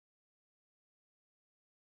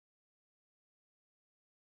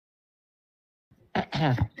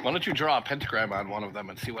Why don't you draw a pentagram on one of them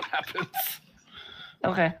and see what happens?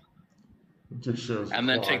 Okay. It just shows. And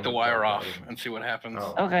then take the wire off and see what happens.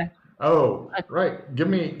 Oh. Okay. Oh, right. Give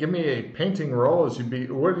me a painting roll as you be.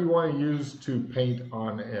 What do you want to use to paint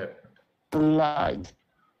on it? Blood.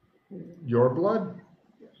 Your blood?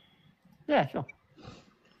 Yeah, sure.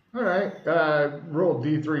 All right. Roll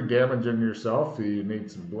D3 damage on yourself. You need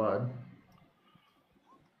some blood.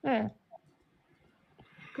 Yeah.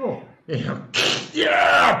 Cool. Yeah.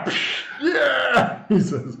 Yeah. He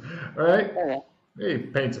says. All right. Okay. He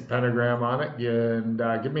paints a pentagram on it,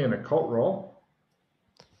 and give me an occult roll.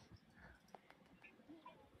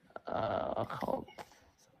 Occult.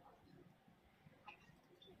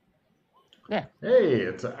 Yeah. Hey,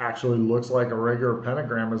 it actually looks like a regular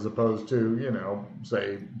pentagram as opposed to,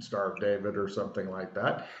 say, Star of David or something like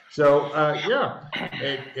that. So, yeah,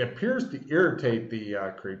 it appears to irritate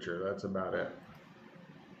the creature. That's about it.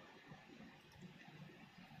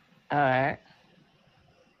 All right.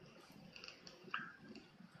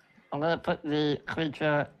 I'm going to put the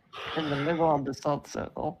creature in the middle of the salt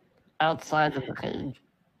circle, outside of the cage,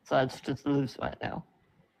 so it's just loose right now.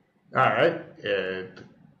 All right. It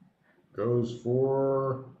goes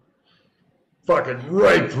for fucking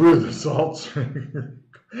right through the salt stream.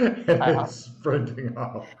 And it's sprinting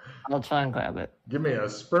off. I'll try and grab it. Give me a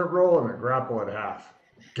sprint roll and a grapple at half.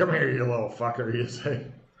 Come here, you little fucker, you say.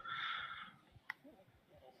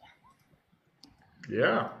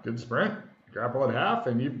 Yeah, good sprint. Grapple at half,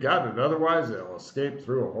 and you've got it. Otherwise, it'll escape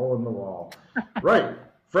through a hole in the wall. Right.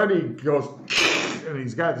 Freddy goes, and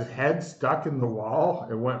he's got his head stuck in the wall.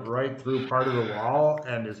 It went right through part of the wall,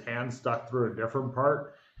 and his hand stuck through a different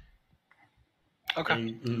part.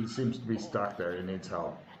 Okay. He seems to be stuck there. He needs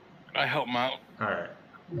help. I help him out. All right.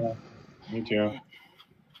 Yeah, me too.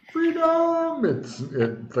 Freedom!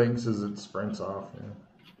 It thinks as it sprints off.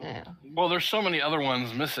 Yeah. Well, there's so many other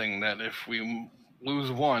ones missing that if we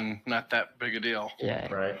lose one, not that big a deal.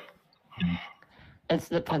 Yeah. Right? It's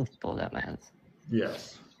the principle that matters.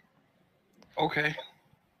 Yes. Okay.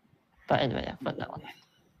 But anyway, yeah, put that one.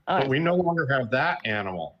 All But right. we no longer have that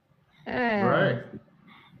animal. Right.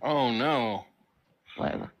 Oh, no.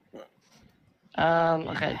 Whatever.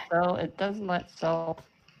 Okay, so it does let itself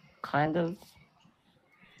kind of.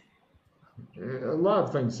 A lot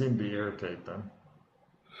of things seem to irritate them.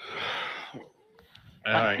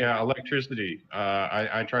 Yeah, electricity.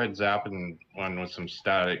 I tried zapping one with some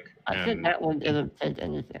static. I think that would irritate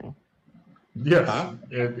anything. Yes, Huh?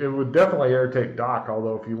 it would definitely irritate Doc,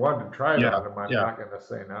 although if you wanted to try it Yeah, on him, I'm not going to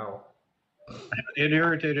say no. It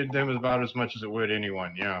irritated them about as much as it would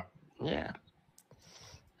anyone. Yeah. Yeah.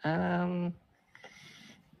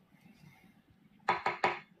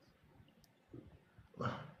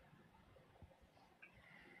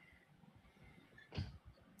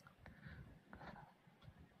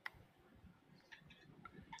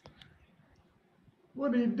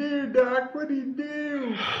 What do you do, Doc? What do you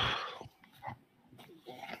do?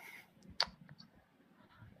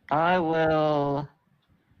 I will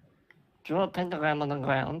draw a pentagram on the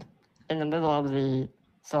ground in the middle of the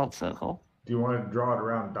salt circle. Do you want to draw it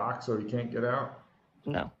around Doc so he can't get out?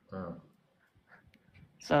 No. Oh.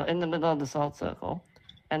 So in the middle of the salt circle,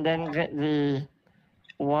 and then get the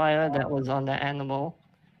wire that was on the animal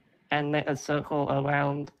and make a circle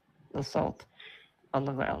around the salt on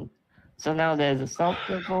the ground. So now there's a salt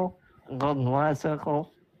circle, a golden wire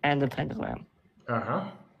circle, and a pentagram. Uh-huh.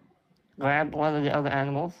 Grab one of the other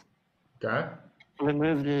animals, Okay.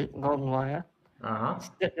 remove the golden wire, Uh-huh.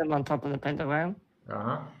 stick them on top of the pentagram,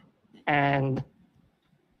 Uh-huh. and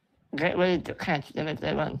get ready to catch them if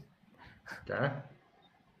they run. Okay.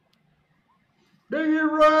 There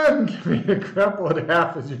you run! Give me a grapple and a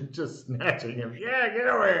half as you're just snatching him. Yeah, get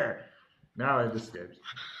over here. Now it escapes.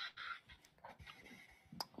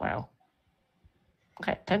 Wow.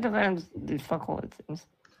 Okay, pentagrams do fuck all, it seems.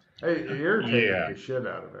 Hey, it irritated Yeah. the shit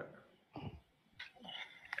out of it.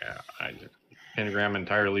 Yeah. Pentagram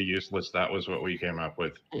entirely useless. That was what we came up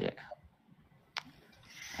with. Yeah.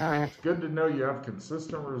 Alright. It's good to know you have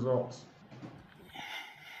consistent results.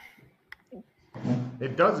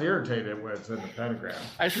 It does irritate it when it's in the pentagram.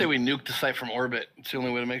 I say we nuke the site from orbit. It's the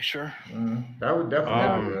only way to make sure. That would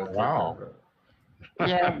definitely be wow.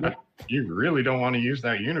 Yeah, but You really don't want to use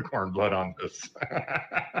that unicorn blood on this.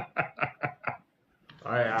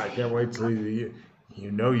 I can't wait till you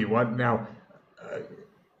want. Now,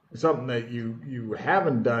 something that you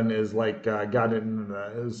haven't done is like got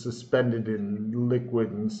it suspended in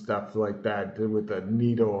liquid and stuff like that with a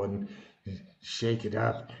needle and shake it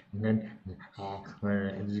up and then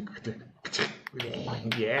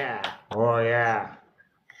yeah, oh yeah,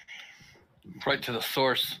 Right to the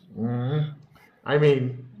source. mm-hmm. I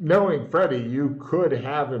mean, knowing Freddy, you could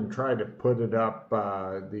have him try to put it up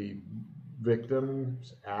the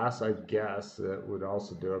victim's ass, I guess. That would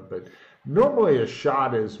also do it. But normally a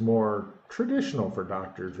shot is more traditional for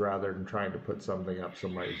doctors rather than trying to put something up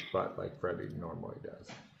somebody's butt like Freddy normally does.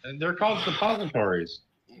 And they're called suppositories.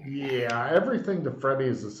 Yeah, everything to Freddy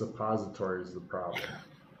is a suppository is the problem.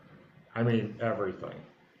 I mean, everything.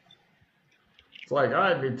 It's like,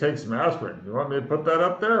 I need to take some aspirin. You want me to put that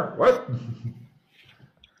up there? What?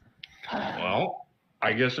 Well,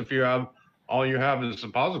 I guess if you have all you have is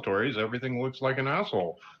suppositories, everything looks like an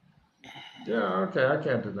asshole. Yeah, okay, I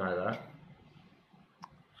can't deny that.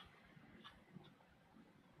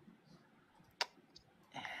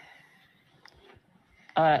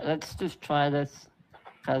 Alright, let's just try this.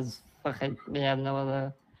 Because, okay, we have no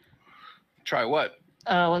other... Try what?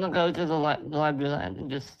 I want to go to the library land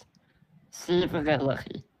and just see if we get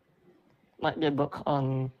lucky. Might be a book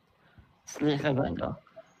on Sleeper Vendor.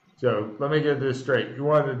 So let me get this straight. You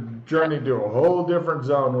want to journey to a whole different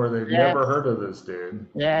zone where they've never heard of this dude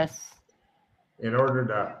Yes. in order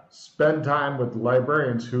to spend time with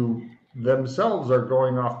librarians who themselves are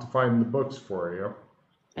going off to find the books for you.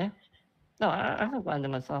 Yeah. No, I can find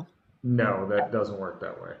them myself. No, that doesn't work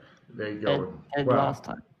that way. They go It last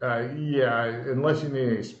time. Yeah, unless you need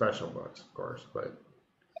any special books, of course. But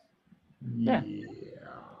Yeah.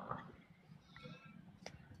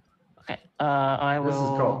 Okay. I will. This is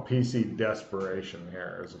called PC desperation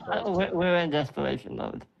here, as opposed to. We're in desperation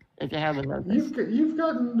mode. If you haven't noticed. You've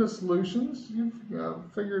gotten the solutions. You've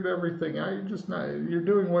figured everything out. You're just not. You're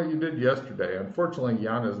doing what you did yesterday. Unfortunately,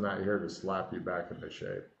 Yana's not here to slap you back into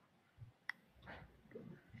shape.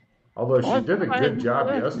 Although she did a good job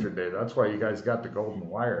yesterday. That's why you guys got the golden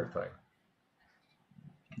wire thing.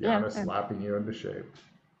 Yana slapping you into shape.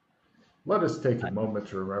 Let us take a moment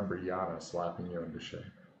to remember Yana slapping you into shape.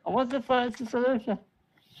 What the fuck is the solution?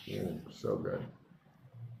 Ooh, so good.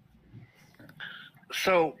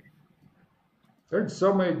 So there's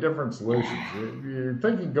so many different solutions. You're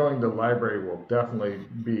thinking going to the library will definitely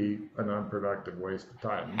be an unproductive waste of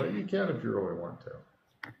time, but you can if you really want to.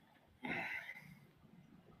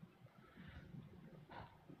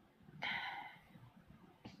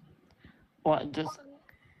 What, just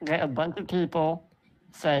get a bunch of people,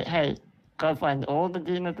 say, hey, go find all the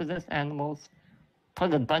demon-possessed animals,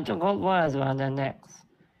 put a bunch of gold wires around their necks,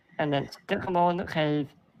 and then stick them all in the cave,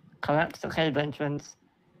 collapse the cave entrance.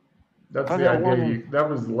 That's the idea. That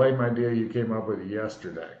was the lame idea you came up with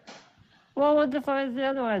yesterday. Well, what the fuck is the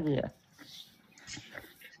other idea?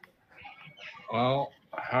 Well,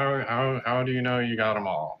 how do you know you got them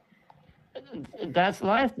all? That's what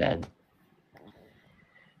I said.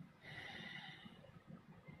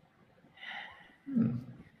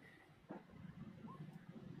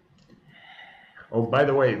 Oh, by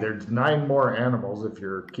the way, there's 9 more animals if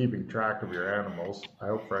you're keeping track of your animals. I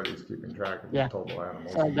hope Freddy's keeping track of the total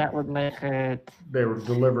animals. So that would make it... They were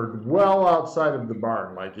delivered well outside of the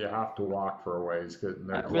barn, like you have to walk for a ways.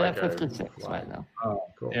 We have 56 right now. Oh,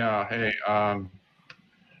 cool. Yeah, hey, I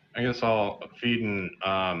guess I'll feed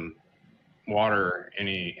and water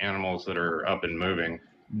any animals that are up and moving.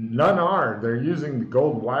 None are. They're using the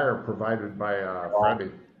gold wire provided by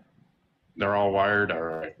Freddy. They're all wired? All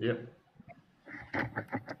right. Yep.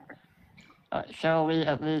 Shall we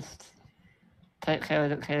at least take care of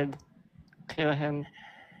the kid, cure him,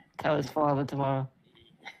 tell his father tomorrow?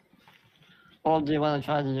 Or do you want to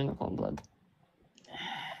try the unicorn blood?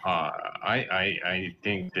 I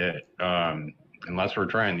think that unless we're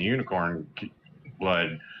trying the unicorn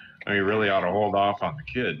blood, we really ought to hold off on the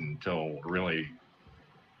kid until really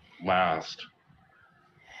last.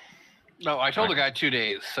 No, I told the guy 2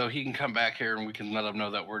 days, so he can come back here and we can let him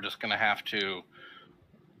know that we're just going to have to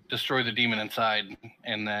destroy the demon inside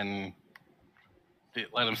and then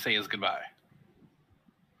let him say his goodbye.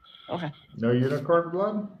 Okay. No unicorn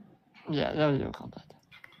blood? Yeah, no unicorn blood.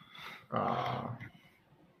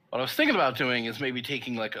 What I was thinking about doing is maybe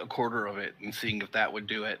taking like a quarter of it and seeing if that would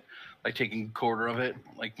do it. Like taking a quarter of it,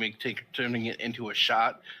 like turning it into a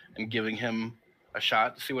shot and giving him a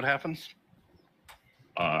shot to see what happens.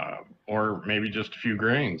 Or maybe just a few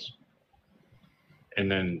grains,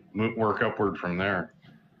 and then work upward from there.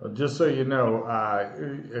 Well, just so you know,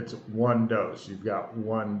 it's 1 dose. You've got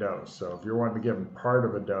 1 dose. So if you're wanting to give them part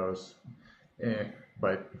of a dose,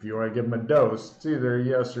 but if you want to give them a dose, it's either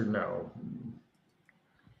yes or no.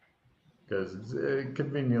 Because it's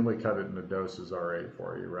conveniently cut it into doses already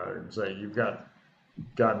for you, rather than say you've got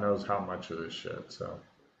God knows how much of this shit. So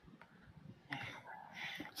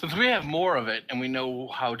since we have more of it and we know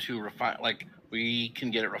how to refine, like we can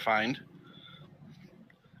get it refined,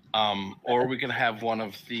 Or we could have one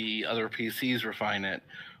of the other PCs refine it.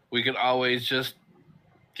 We could always just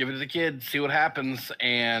give it to the kid, see what happens,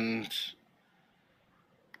 and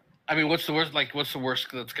I mean, what's the worst? Like, what's the worst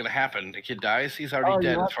that's going to happen? The kid dies. He's already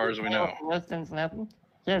dead, as far as we know. The worst things can happen?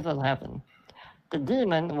 Here's what'll happen. The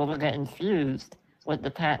demon will get infused with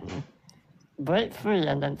the pattern, break free,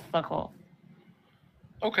 and then fuck off.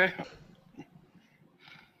 Okay.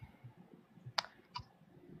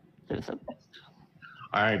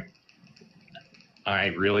 I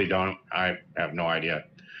really don't. I have no idea.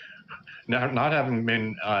 Not having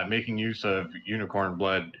been making use of unicorn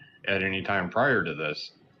blood at any time prior to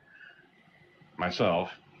this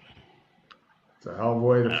myself. It's a hell of a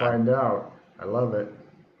way to find out. I love it.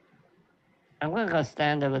 I'm gonna go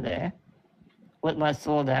stand over there with my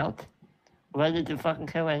sword out, ready to fucking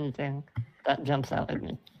kill anything that jumps out at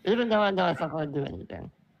me. Even though I know it's not gonna do anything.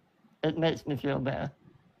 It makes me feel better.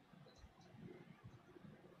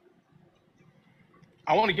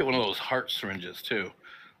 I want to get one of those heart syringes too.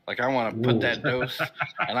 Like, I want to put that dose,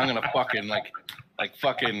 and I'm gonna fucking like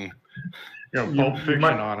fucking. Pulp Fiction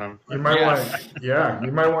on him. You might want,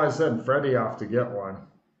 you might want to send Freddie off to get one.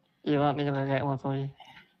 You want me to go get one for you?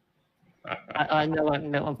 I know I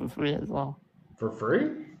can get one for free as well. For free?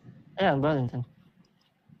 Yeah, in Burlington.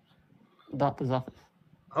 Doctor's office.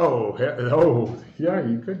 Oh, yeah,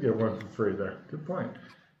 you could get one for free there. Good point.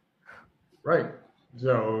 Right.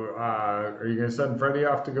 So, are you going to send Freddie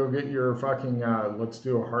off to go get your fucking, let's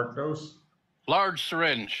do a heart dose? Large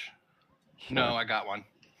syringe. No, I got one.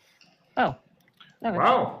 Oh. Okay.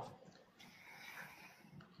 Wow.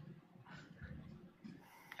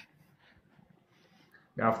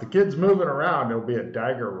 Now, if the kid's moving around, it'll be a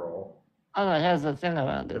dagger roll. Oh, no, it has a thing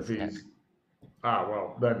around it. If he's,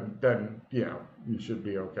 well, then, yeah, you should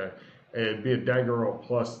be okay. It'd be a dagger roll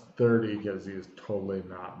plus 30 because he is totally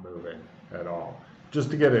not moving at all.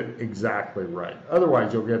 Just to get it exactly right.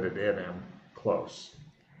 Otherwise, you'll get it in him close.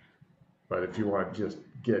 But if you want to just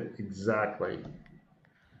get exactly...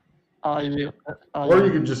 or you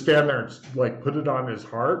can just stand there and like put it on his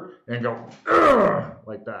heart and go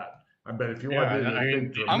like that. I bet if you want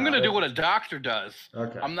to, I'm gonna do what a doctor does.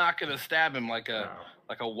 Okay. I'm not gonna stab him like a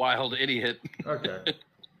wild idiot. Okay.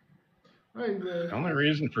 The only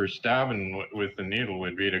reason for stabbing with the needle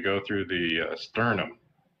would be to go through the sternum.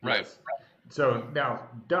 Right. Yes. So now,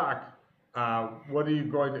 Doc, what are you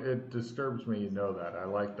going to? It disturbs me. You know that. I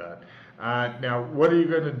like that. Now, what are you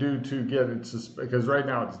going to do to get it? Because right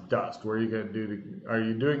now it's dust. What are you going to do? Are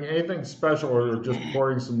you doing anything special, or just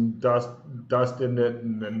pouring some dust in it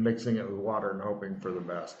and then mixing it with water and hoping for the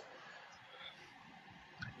best?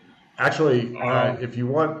 Actually, if you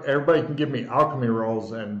want, everybody can give me alchemy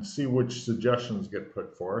rolls and see which suggestions get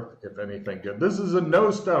put forth, if anything good. This is a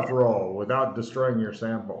no stuff roll without destroying your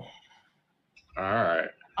sample. All right.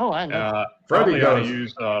 Oh, I know. Freddie goes.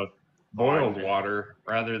 Use boiled water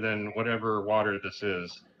rather than whatever water this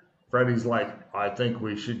is. Freddie's like, I think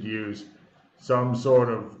we should use some sort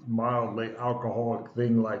of mildly alcoholic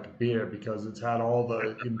thing like beer because it's had all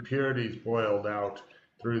the impurities boiled out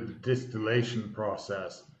through the distillation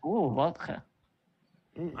process. Ooh, vodka.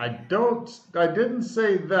 I didn't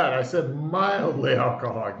say that. I said mildly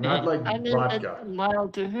alcoholic, not like vodka.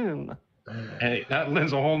 Mild to whom? Hey, that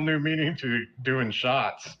lends a whole new meaning to doing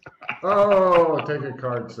shots. Oh, take a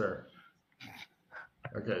card, sir.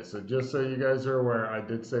 Okay, so just so you guys are aware, I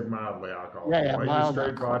did say mildly alcoholic. Yeah, mild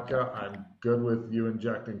straight vodka. I'm good with you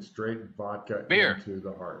injecting straight vodka into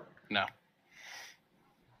the heart. No.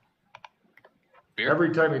 Beer?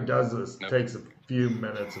 Every time he does this, it takes a few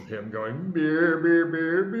minutes of him going beer, beer,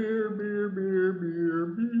 beer, beer, beer, beer, beer,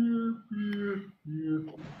 beer, beer,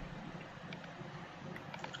 beer.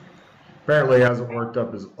 Apparently hasn't worked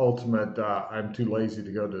up his ultimate, I'm too lazy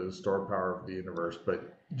to go to the store power of the universe,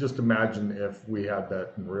 but just imagine if we had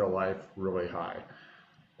that in real life really high.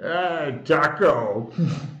 Taco!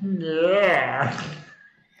 Yeah!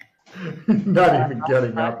 Not even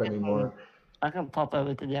getting up anymore. I can pop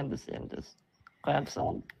over to the embassy and just grab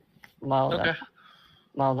some mild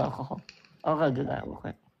alcohol. I'll go do that real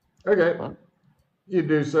quick. Okay. You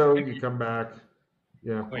do so, you come back.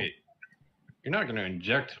 Yeah. Wait. You're not going to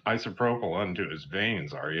inject isopropyl into his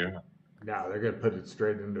veins, are you? No, they're going to put it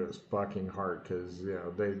straight into his fucking heart because,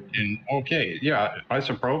 they... Okay, yeah,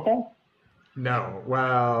 isopropyl? No,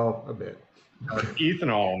 well, a bit.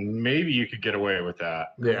 Ethanol, maybe you could get away with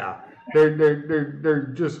that. Yeah,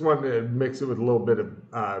 they're just wanting to mix it with a little bit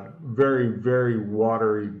of very, very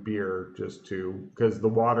watery beer just because the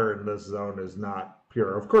water in this zone is not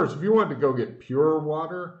pure. Of course, if you wanted to go get pure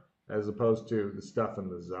water as opposed to the stuff in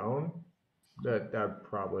the zone... That'd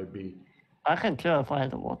probably be... I can purify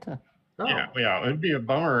the water. Oh, Yeah. It'd be a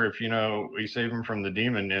bummer if we save him from the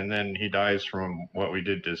demon and then he dies from what we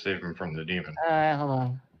did to save him from the demon. Alright, hold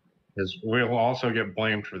on. Because we'll also get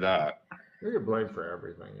blamed for that. you get blamed for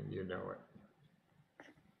everything, and you know it.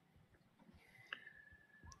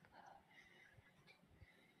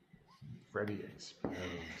 Freddy explodes.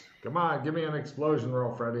 Come on, give me an explosion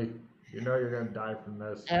roll, Freddy. You know you're gonna die from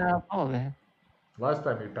this. Yeah, probably. Last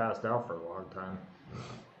time he passed out for a long time.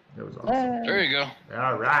 It was awesome. There you go.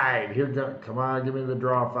 All right, here go. Come on, give me the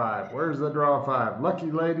draw 5. Where's the draw 5?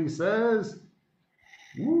 Lucky lady says.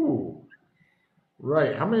 Ooh.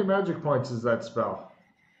 Right. How many magic points is that spell?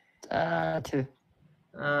 2.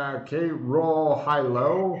 Okay, roll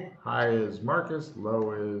high-low. High is Marcus.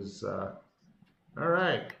 Low is. All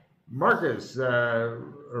right. Marcus,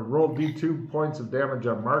 roll D2 points of damage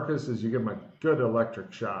on Marcus as you give him a good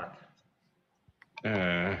electric shock.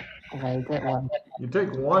 Uh, Okay, get 1. You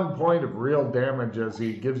take 1 point of real damage as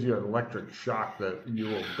he gives you an electric shock that you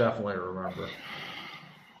will definitely remember.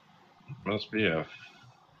 must be a.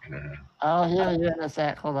 I'll heal you in a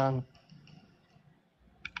sec, hold on.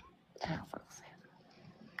 Oh, fuck's sake.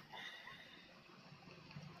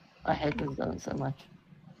 I hate this zone so much.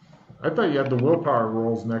 I thought you had the willpower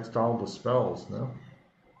rolls next to all the spells, no?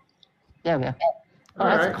 There we go. Oh, All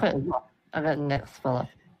that's right. a crit. I got the next spell up.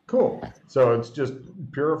 Cool. So it's just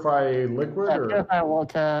purify liquid, or Purify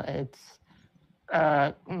water, it's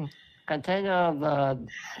container of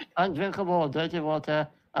undrinkable or dirty water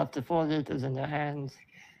up to 4 liters in your hands.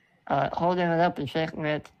 Holding it up and shaking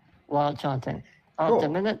it while chanting. After Cool. a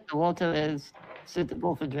minute, the water is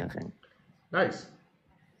suitable for drinking. nice.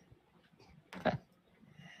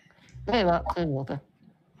 There you are, clean water.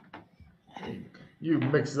 You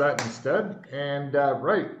mix that instead, and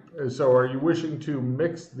right. So, are you wishing to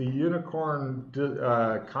mix the unicorn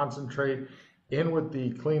concentrate in with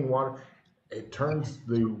the clean water? It turns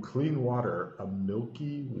the clean water a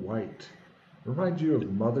milky white. Reminds you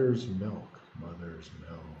of mother's milk. Mother's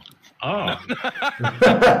milk. Oh,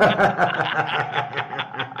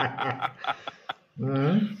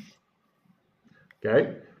 Mhm.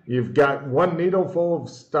 Okay, you've got 1 needle full of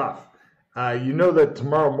stuff. You know that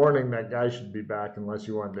tomorrow morning that guy should be back, unless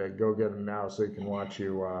you want to go get him now so he can watch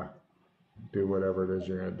you do whatever it is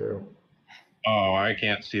you're going to do. oh, I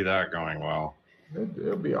can't see that going well.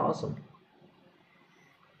 It'll be awesome.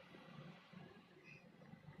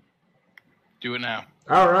 Do it now.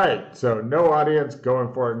 All right, so no audience,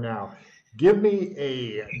 going for it now. Give me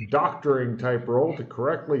a doctoring type roll to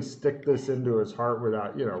correctly stick this into his heart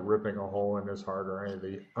without, ripping a hole in his heart or any of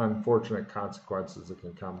the unfortunate consequences that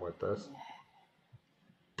can come with this.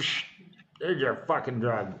 There's your fucking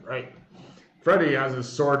drug, right? Freddy has his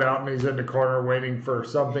sword out and he's in the corner waiting for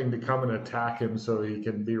something to come and attack him so he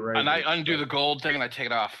can be ready. And I undo the gold thing and I take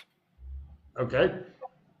it off. Okay,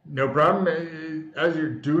 no problem. As you're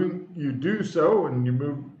doing, you do so, and you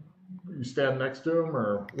move. You stand next to him,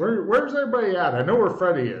 or where's everybody at? I know where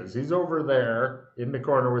Freddy is. He's over there in the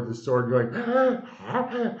corner with his sword, going.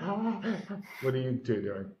 What are you two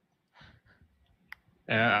doing?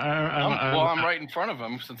 I'm right in front of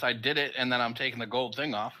him since I did it, and then I'm taking the gold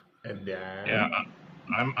thing off. And Yeah,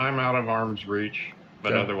 I'm out of arm's reach,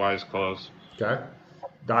 but Okay. otherwise close. Okay.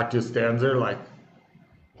 Doc just stands there like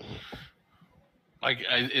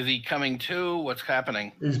Is he coming to? What's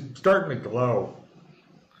happening? he's starting to glow.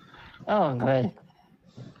 Oh, great.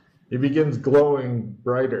 He begins glowing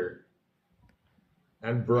brighter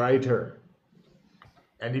and brighter.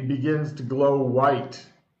 And he begins to glow white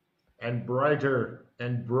and brighter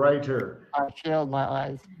and brighter. I shield my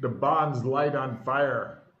eyes. The bonds light on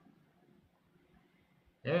fire.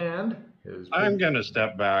 And his I'm gonna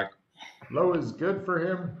step back. low is good for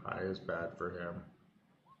him, high is bad for him.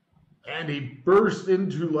 And he bursts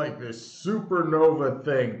into like this supernova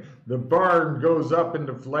thing. The barn goes up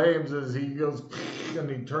into flames as he goes, and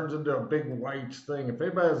he turns into a big white thing. If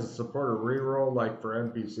anybody has a supporter reroll, like for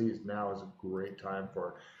NPCs, now is a great time for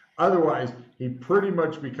it. Otherwise, he pretty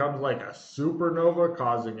much becomes like a supernova,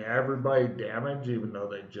 causing everybody damage, even though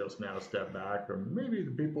they just now step back. Or maybe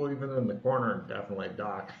the people even in the corner, and definitely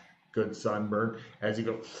Doc, good sunburn, as he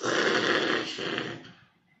goes.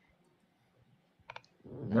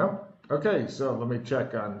 Nope. Okay, so let me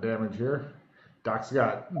check on damage here. Doc's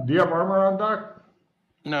got. Do you have armor on, Doc?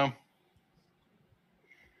 No.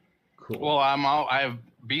 Cool. Well, I have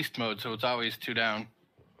beast mode, so it's always 2 down.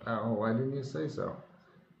 Oh, why didn't you say so?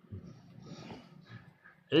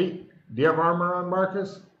 8. Do you have armor on,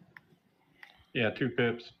 Marcus? Yeah, 2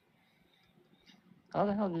 pips. How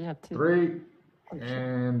the hell do you have 2? 3.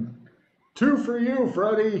 And 2 for you,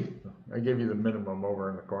 Freddy. I gave you the minimum over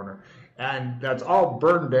in the corner. And that's all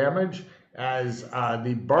burn damage. as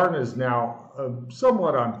the barn is now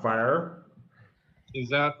somewhat on fire. Is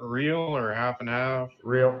that real or half and half?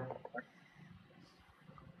 Real.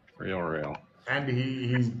 Real. And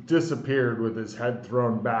he's disappeared with his head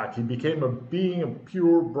thrown back. He became a being of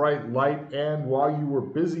pure bright light, and while you were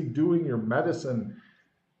busy doing your medicine,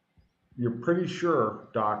 you're pretty sure,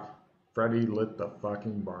 Doc, Freddy lit the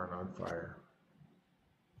fucking barn on fire.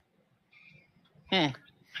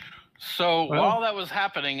 So while that was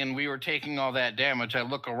happening and we were taking all that damage, I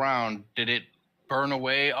look around. Did it burn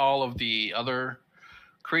away all of the other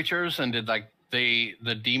creatures, and did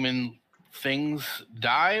the demon things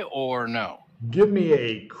die, or no? Give me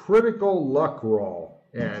a critical luck roll.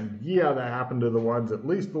 And yeah, that happened to the ones, at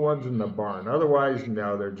least the ones in the barn. Otherwise,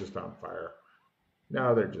 no, they're just on fire.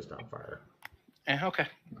 Okay.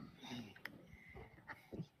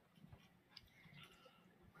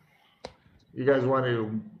 You guys want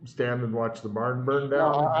to stand and watch the barn burn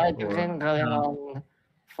down? No, I can go on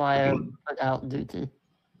fire without duty.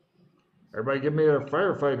 Everybody give me a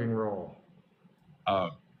firefighting roll.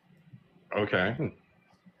 Okay.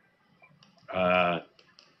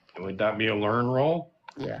 Would that be a learn roll?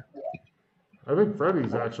 Yeah. I think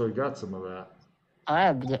Freddy's actually got some of that. I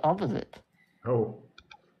have the opposite. Oh.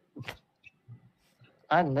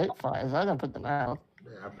 I make fires. I don't put them out.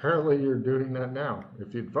 Yeah, apparently you're doing that now.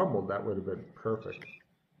 If you'd fumbled, that would have been perfect.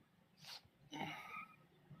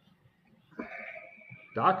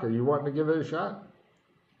 Doc, are you wanting to give it a shot?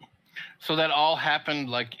 So that all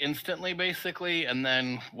happened instantly, basically, and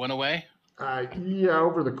then went away? Yeah,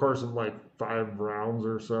 over the course of 5 rounds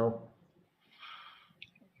or so.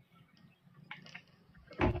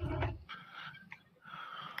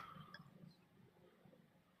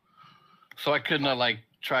 So I couldn't have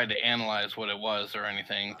tried to analyze what it was or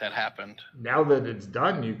anything that happened. Now that it's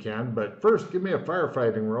done, you can, but first give me a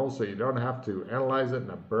firefighting roll so you don't have to analyze it in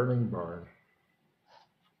a burning barn.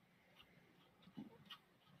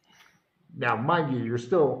 Now, mind you, you're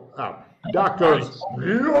still up. Doc goes,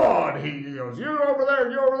 God! He goes, you're over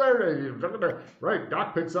there. Right,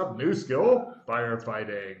 Doc picks up new skill,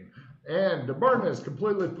 firefighting. And the barn has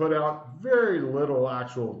completely put out very little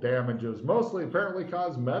actual damages, mostly apparently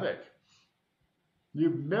cosmetic.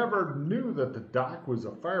 You never knew that the Doc was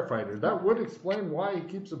a firefighter. That would explain why he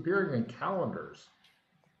keeps appearing in calendars.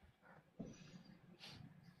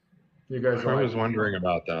 You guys I was wondering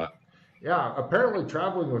about that. Yeah, apparently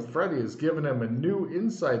traveling with Freddy has given him a new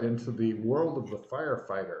insight into the world of the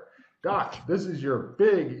firefighter. Doc, this is your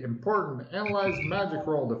big, important analyze magic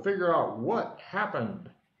roll to figure out what happened.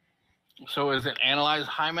 So is it analyze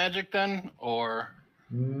high magic then, or?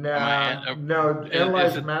 No,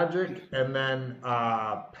 analyze magic and then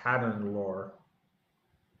pattern lore.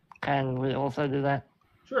 Can we also do that?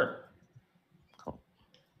 Sure. Cool.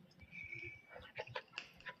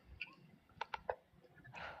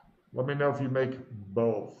 Let me know if you make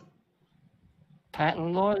both.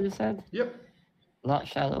 Pattern lore, you said? Yep. Not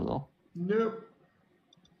shadow lore. Nope.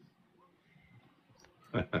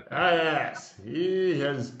 Yes, he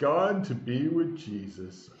has gone to be with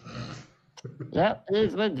Jesus. Yep,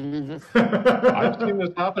 he's with Jesus. I've seen this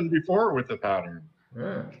happen before with the pattern.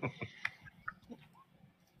 Yeah.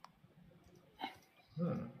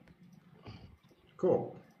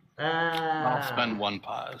 Cool. I'll spend 1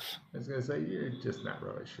 pause. I was going to say, you're just not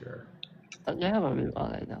really sure. But you have a root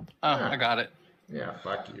on it now. Oh, I got it. Yeah,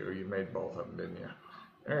 fuck you. You made both of them, didn't you?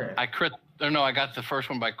 All right. I got the first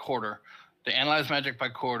one by quarter. The analyze magic by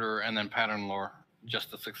quarter, and then pattern lore,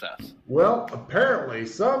 just a success. Well, apparently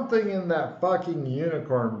something in that fucking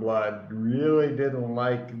unicorn blood really didn't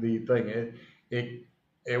like the thing.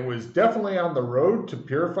 It was definitely on the road to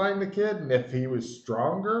purifying the kid, and if he was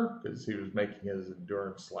stronger, because he was making his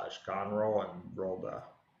endurance/con roll and rolled a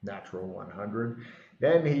natural 100,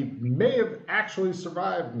 then he may have actually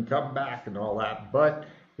survived and come back and all that, but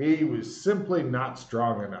he was simply not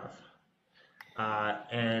strong enough.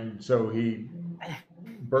 And so he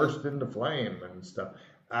burst into flame and stuff.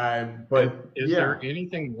 But is there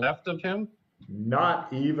anything left of him?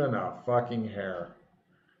 Not even a fucking hair.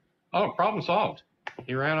 Oh, problem solved.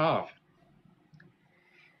 He ran off.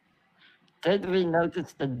 Did we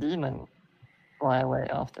notice the demon fly away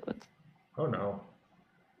afterwards? Oh, no.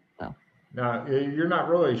 No. No, you're not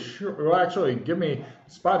really sure. Well, actually, give me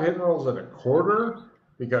spot hidden rolls at a quarter,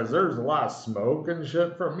 because there's a lot of smoke and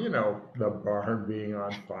shit from, the barn being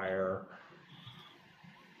on fire.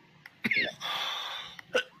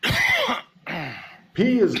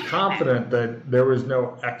 P is confident that there was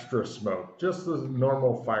no extra smoke, just the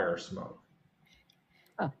normal fire smoke.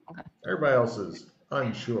 Oh, okay. Everybody else is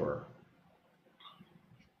unsure.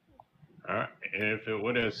 If it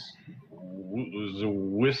would have was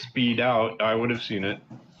wispied out, I would have seen it.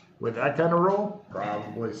 With that kind of roll?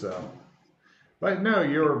 Probably so. But no,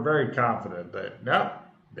 you were very confident that, no,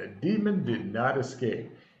 the demon did not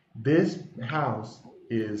escape. This house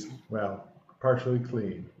is, well, partially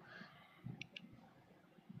clean.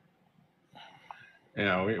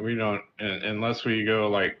 Yeah, we don't, unless we go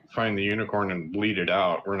like find the unicorn and bleed it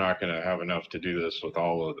out, we're not going to have enough to do this with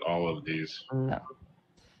all of these. No.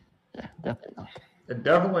 Yeah, definitely not. It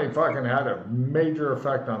definitely fucking had a major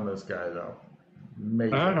effect on this guy, though.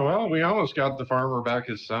 Major. Well, we almost got the farmer back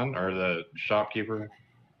his son, or the shopkeeper.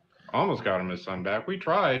 Almost got him his son back. We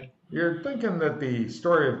tried. You're thinking that the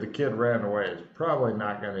story of the kid ran away is probably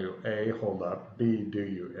not going to, A, hold up, B, do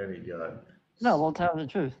you any good. No, we'll tell the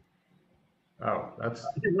truth. Oh, that's...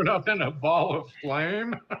 You went up in a ball of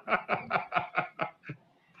flame?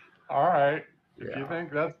 All right. If you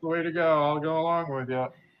think that's the way to go, I'll go along with you.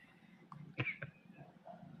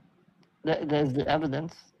 There's the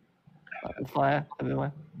evidence. Fire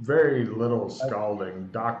everywhere. Very little scalding.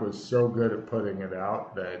 Doc was so good at putting it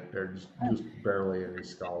out that there's just barely any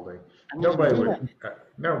scalding. Nobody would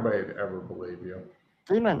ever believe you.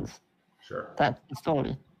 Demons. Sure. That's the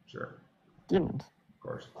story. Sure. Demons. Of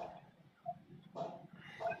course.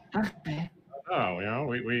 Okay. Oh,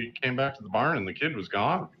 we came back to the barn and the kid was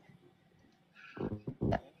gone.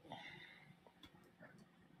 No.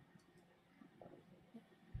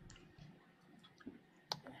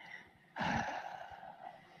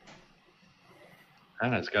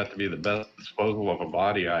 And it's got to be the best disposal of a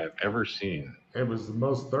body I have ever seen. It was the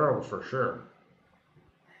most thorough for sure.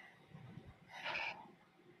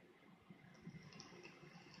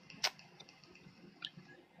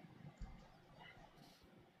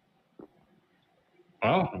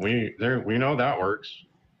 Well, we know that works.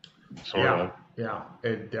 Sort of. Yeah,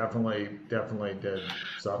 it definitely did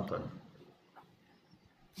something.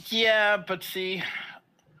 Yeah, but see,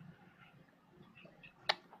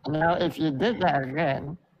 Now, if you did that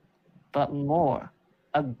again, but more,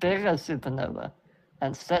 a bigger supernova,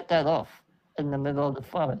 and set that off in the middle of the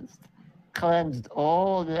forest, cleansed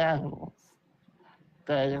all the animals,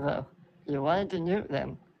 there you go. You wanted to nuke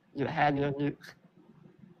them, you had your nuke.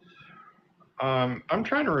 I'm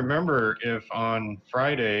trying to remember if on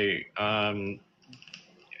Friday,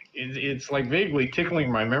 it's like vaguely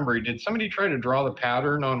tickling my memory. Did somebody try to draw the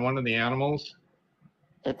pattern on one of the animals?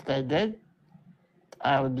 If they did,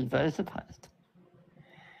 I would be very surprised.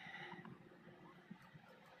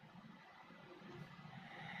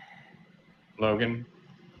 Logan?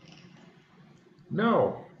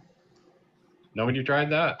 No. Nobody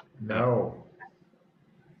tried that? No.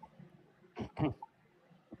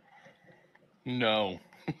 no.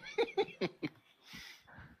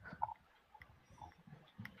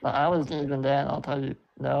 But I wasn't even there, and I'll tell you,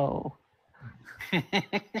 no.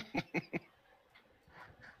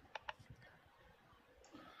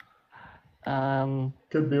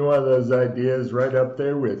 Could be one of those ideas right up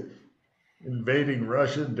there with invading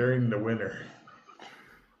Russia during the winter.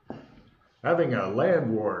 Having a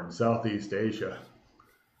land war in Southeast Asia.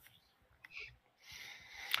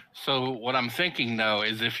 So what I'm thinking, though,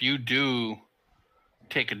 is if you do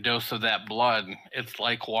take a dose of that blood, it's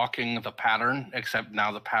like walking the pattern, except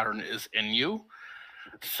now the pattern is in you.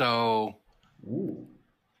 So Ooh.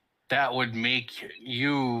 that would make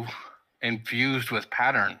you infused with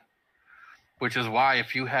pattern, which is why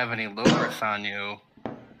if you have any logris on you,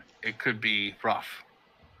 it could be rough.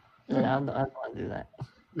 Yeah, I don't want to do that.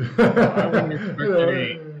 I wouldn't expect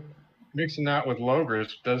any mixing that with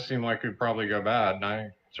logris does seem like it would probably go bad, and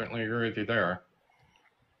I certainly agree with you there.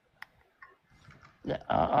 Yeah,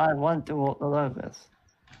 I want to walk the logos.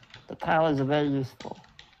 The powers are very useful.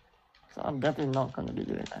 So I'm definitely not going to be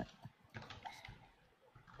doing that.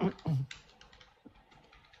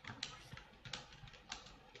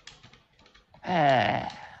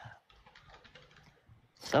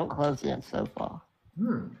 So close yet so far.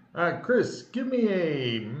 Chris, give me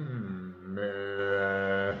a...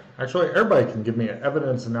 actually, everybody can give me an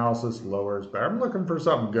evidence analysis lowers, but I'm looking for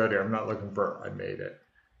something good here. I'm not looking for I made it.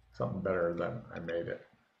 Something better than I made it.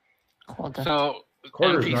 So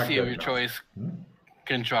Quarter's not NPC good of your enough. choice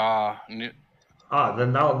can draw new...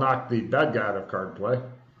 Then that'll knock the bad guy out of card play.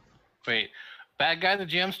 Wait. Bad guy, the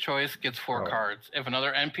GM's choice, gets 4 Oh. cards. If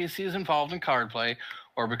another NPC is involved in card play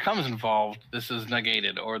or becomes involved, this is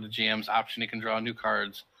negated, or the GM's option, he can draw new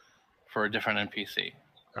cards for a different NPC.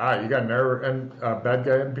 You got an error, and bad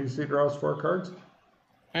guy NPC draws 4 cards?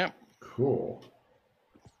 Yep. Cool.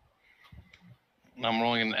 I'm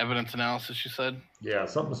rolling an evidence analysis, you said? Yeah,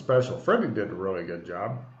 something special. Freddie did a really good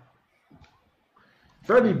job.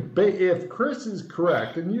 Freddie, if Chris is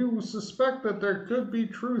correct, and you suspect that there could be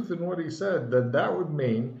truth in what he said, then that would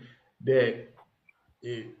mean that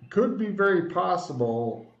it could be very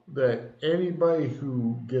possible that anybody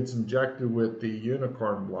who gets injected with the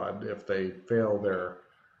unicorn blood, if they fail their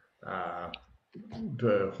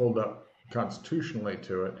to hold up constitutionally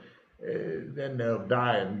to it, then they'll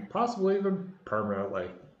die, and possibly even permanently.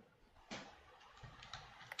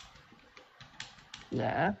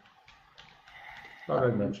 Yeah. Thought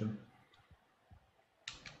I'd mention.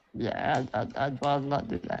 Yeah, I'd rather not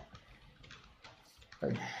do that.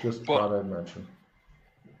 I just thought I'd mention.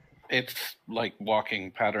 It's like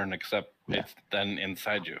walking pattern, except it's then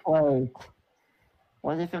inside you. Wait.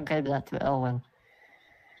 What if you gave that to Elwin?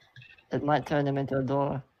 It might turn him into a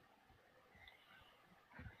door.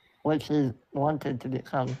 Which he's wanted to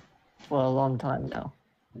become for a long time now.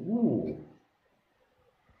 Ooh.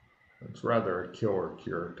 It's rather a kill or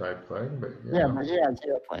cure type thing, but yeah, but he has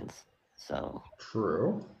 0 points, so.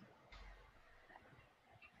 True.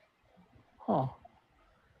 Huh.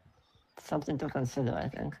 Something to consider, I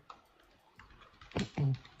think.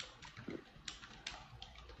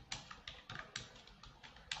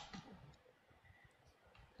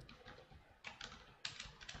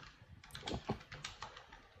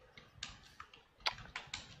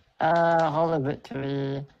 Hall of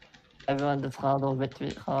Victory. Everyone discard all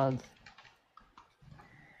victory cards.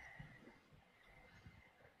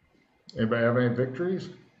 Anybody have any victories?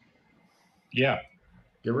 Yeah.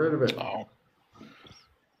 Get rid of it. Oh.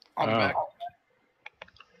 On the back.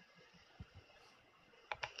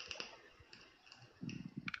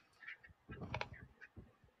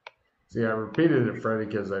 See, I repeated it, Freddie,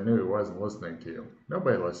 because I knew he wasn't listening to you.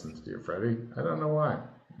 Nobody listens to you, Freddie. I don't know why.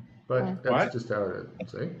 But that's just how it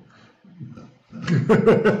is. See?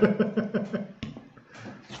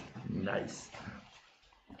 Nice.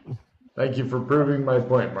 Thank you for proving my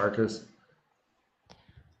point, Marcus.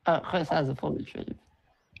 Chris has a full retrieve,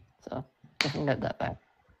 so I can get that back.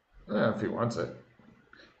 Yeah, if he wants it.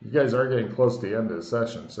 You guys are getting close to the end of the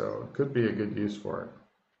session, so it could be a good use for it.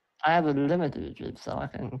 I have a limited retrieve, so I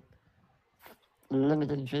can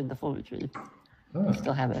limited retrieve the full retrieve. I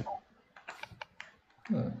still have it.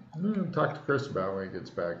 I'm going to talk to Chris about it when he gets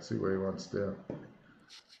back, see what he wants to do.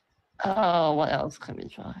 Oh, what else can we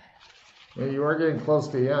try? Yeah, you are getting close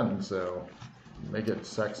to the end, so make it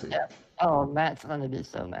sexy. Yeah. Oh, Matt's gonna be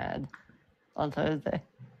so mad on Thursday.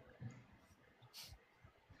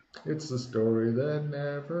 It's the story that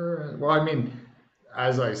never ends. Well, I mean,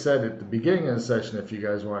 as I said at the beginning of the session, if you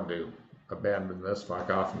guys want to abandon this, fuck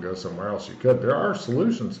off, and go somewhere else, you could. There are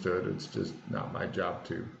solutions to it. It's just not my job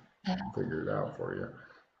to figure it out for you.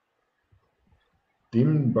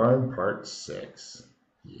 Demon Barn Part 6.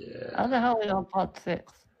 Yeah. How the hell are we on part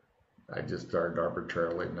 6? I just started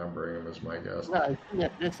arbitrarily numbering them as my guess. No, yeah,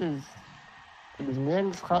 it was me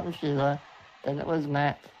and Scott and Sheila, then it was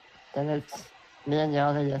Matt, then it's me and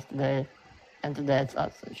Yana yesterday, and today it's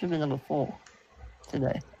us. It should be number 4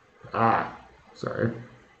 today. Sorry.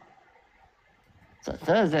 So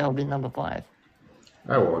Thursday will be number 5.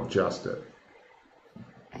 I will adjust it.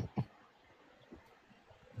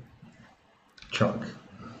 Chunk.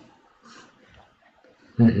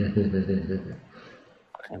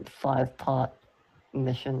 And 5-part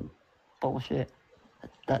mission bullshit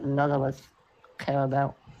that none of us care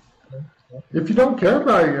about. If you don't care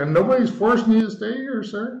about it, and nobody's forcing you to stay here,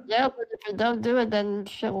 sir. Yeah, but if you don't do it, then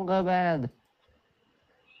shit will go bad.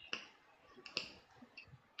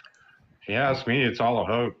 If you ask me, it's all a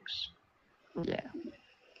hoax. Yeah.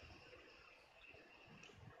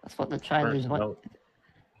 That's what the Chinese want.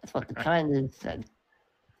 That's what the Chinese said.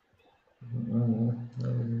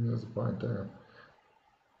 There's a point there.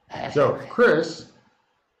 So, Chris,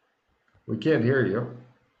 we can't hear you.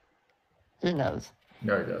 He knows.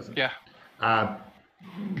 No, he doesn't. Yeah.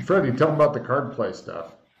 Freddie, tell him about the card play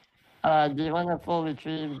stuff. Do you want to full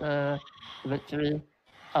retrieve the victory?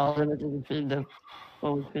 I'll limited retrieve the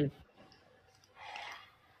full retrieve.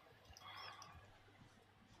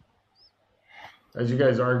 As you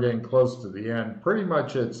guys are getting close to the end, pretty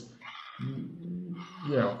much it's,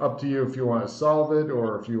 up to you if you want to solve it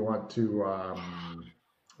or if you want to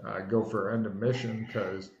go for end of mission,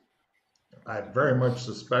 because I very much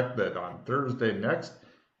suspect that on Thursday next,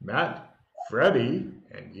 Matt, Freddie,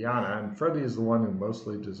 and Yana, and Freddie is the one who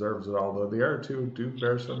mostly deserves it, although the other two do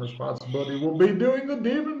bear some responsibility, will be doing the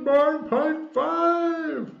Demon Barn Part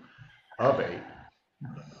 5 of 8.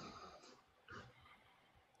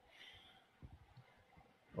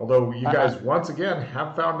 Although you guys, once again,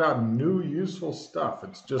 have found out new useful stuff.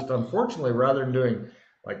 It's just, unfortunately, rather than doing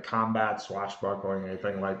like combat, swashbuckling,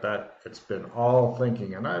 anything like that. It's been all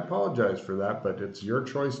thinking, and I apologize for that, but it's your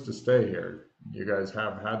choice to stay here. You guys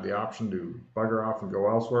have had the option to bugger off and go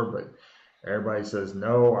elsewhere, but everybody says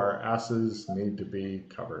no, our asses need to be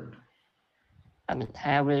covered. I mean,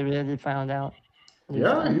 have we really found out?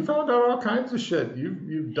 Yeah, you found out all kinds of shit.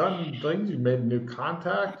 You've done things, you've made new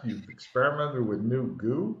contact, you've experimented with new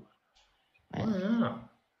goo. Oh yeah.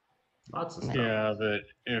 Lots of stuff. Yeah, but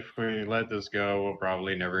if we let this go, we'll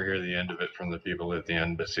probably never hear the end of it from the people at the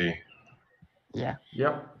embassy. Yeah.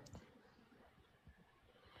 Yep.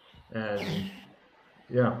 And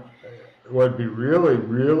yeah, what'd be really,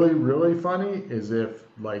 really, really funny is if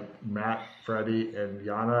like Matt, Freddie, and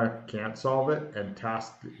Yana can't solve it and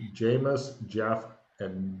task Jameis, Jeff,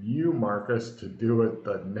 and you, Marcus, to do it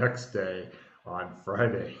the next day on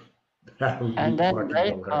Friday. That would And be then fucking they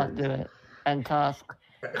hilarious. can't do it and task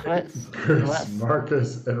Chris,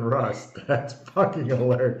 Marcus, and Russ. That's fucking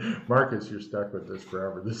hilarious. Marcus, you're stuck with this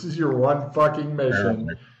forever. This is your one fucking mission.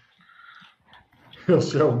 He'll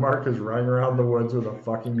show Marcus running around the woods with a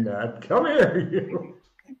fucking net. Come here, you.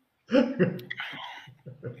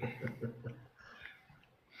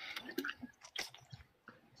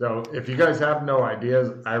 So if you guys have no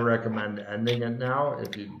ideas, I recommend ending it now.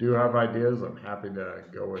 If you do have ideas, I'm happy to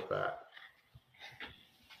go with that.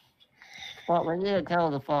 Well, we need to tell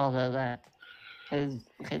the father that his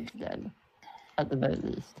kid's dead, at the very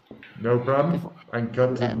least. No problem. I can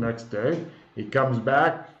cut to the next day. He comes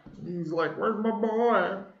back. He's like, "Where's my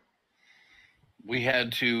boy?" We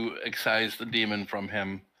had to excise the demon from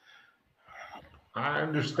him. I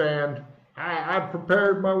understand. I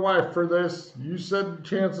prepared my wife for this. You said the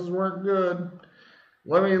chances weren't good.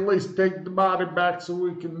 Let me at least take the body back so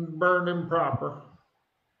we can burn him proper.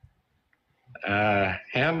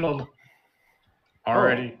 Handled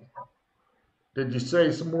already. Oh. Did you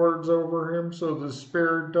say some words over him so the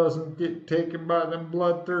spirit doesn't get taken by them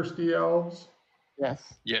bloodthirsty elves?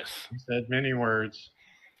 Yes. Yes. He said many words.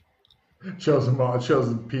 Shows him all. Shows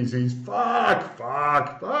him PCs. Fuck.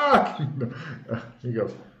 He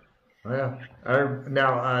goes, "Oh yeah."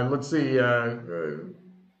 Now let's see.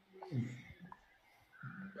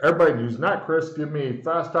 Everybody who's not Chris, give me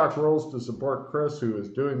fast talk rolls to support Chris, who is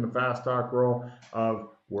doing the fast talk roll of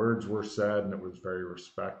words were said and it was very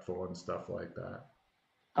respectful and stuff like that.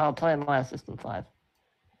 I'll play my assistant 5.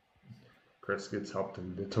 Chris gets helped a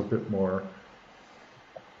little bit more.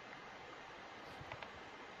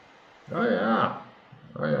 Oh yeah,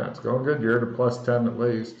 it's going good. You're at a +10 at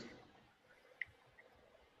least.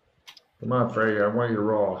 Come on, Freddie, I want you to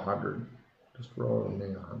roll 100. Just roll me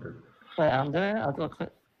 100. Wait, I'm doing it? I thought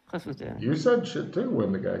Chris was doing it. You said shit too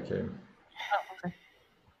when the guy came. Oh, okay.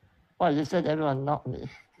 Well, you said everyone, not me.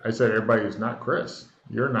 I said everybody who's not Chris.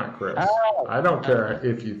 You're not Chris. Oh, I don't care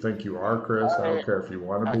if you think you are Chris. I don't care if you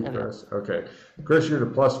want to be Chris. Okay. Chris, you're at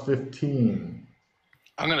a +15.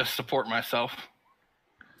 I'm going to support myself.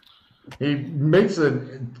 He makes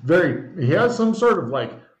he has some sort of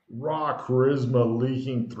like raw charisma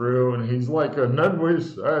leaking through, and he's like, and then we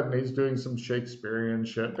said, and he's doing some Shakespearean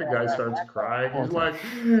shit. The guy starts crying. He's like,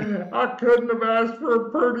 "I couldn't have asked for a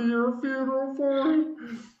prettier funeral for him."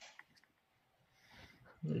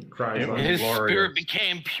 He cries like his glorious. Spirit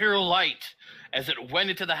became pure light as it went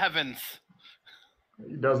into the heavens.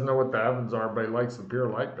 He doesn't know what the heavens are, but he likes the pure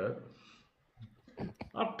light bit.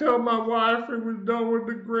 I'll tell my wife it was done with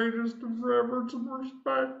the greatest of reverence and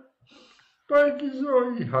respect. Thank you,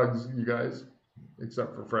 so he hugs you guys,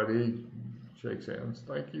 except for Freddie. Shakes hands.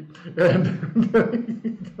 Thank you. And then he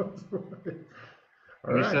goes away.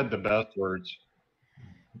 He said the best words.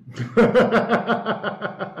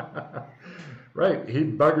 Right. He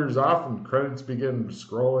buggers off and credits begin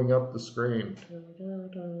scrolling up the screen.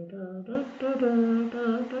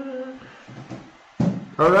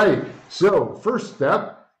 All right. So, first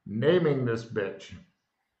step, naming this bitch.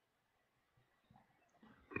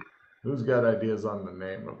 Who's got ideas on the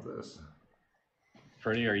name of this?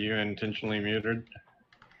 Freddie, are you intentionally muted?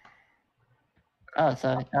 Oh,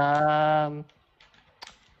 sorry. I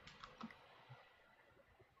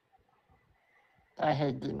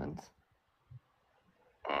hate demons.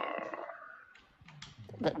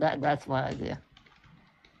 That's my idea.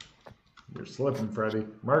 You're slipping, Freddie.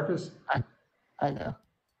 Marcus? I know.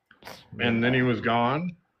 And then he was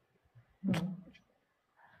gone?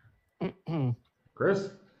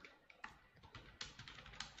 Chris?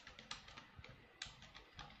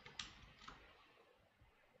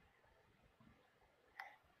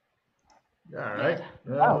 All right.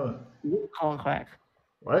 Unicorn crack.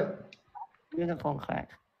 What? Unicorn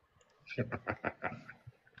crack.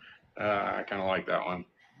 I kind of like that one.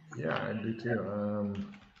 Yeah, I do too.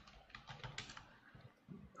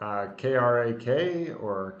 K-R-A-K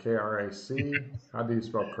or K-R-A-C? How do you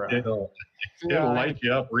spell crack? It'll light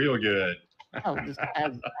you up real good. Oh, just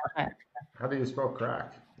as crack. How do you spell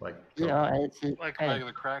crack? Like, C-R-A-C-K. Like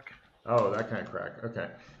regular crack. oh, that kind of crack. Okay.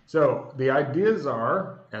 So the ideas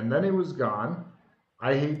are, and then he was gone.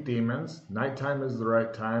 I hate demons. Nighttime is the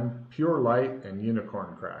right time. Pure light and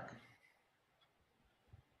unicorn crack.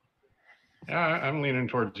 Yeah, I'm leaning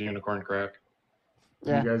towards unicorn crack.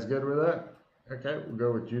 Yeah. You guys good with that? Okay, we'll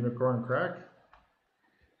go with unicorn crack.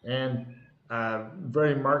 And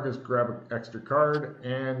very Marcus, grab an extra card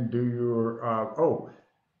and do your.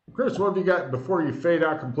 Chris, what have you got before you fade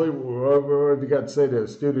out completely? What have you got to say to the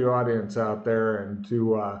studio audience out there and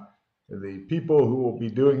to the people who will be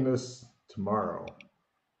doing this tomorrow?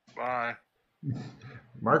 Bye.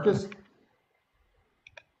 Marcus?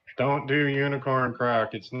 Don't do unicorn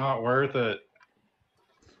crack. It's not worth it.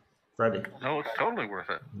 Freddie? No, it's totally worth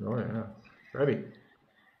it. Oh, yeah. Freddie?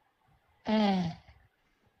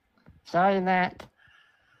 Sorry, Matt.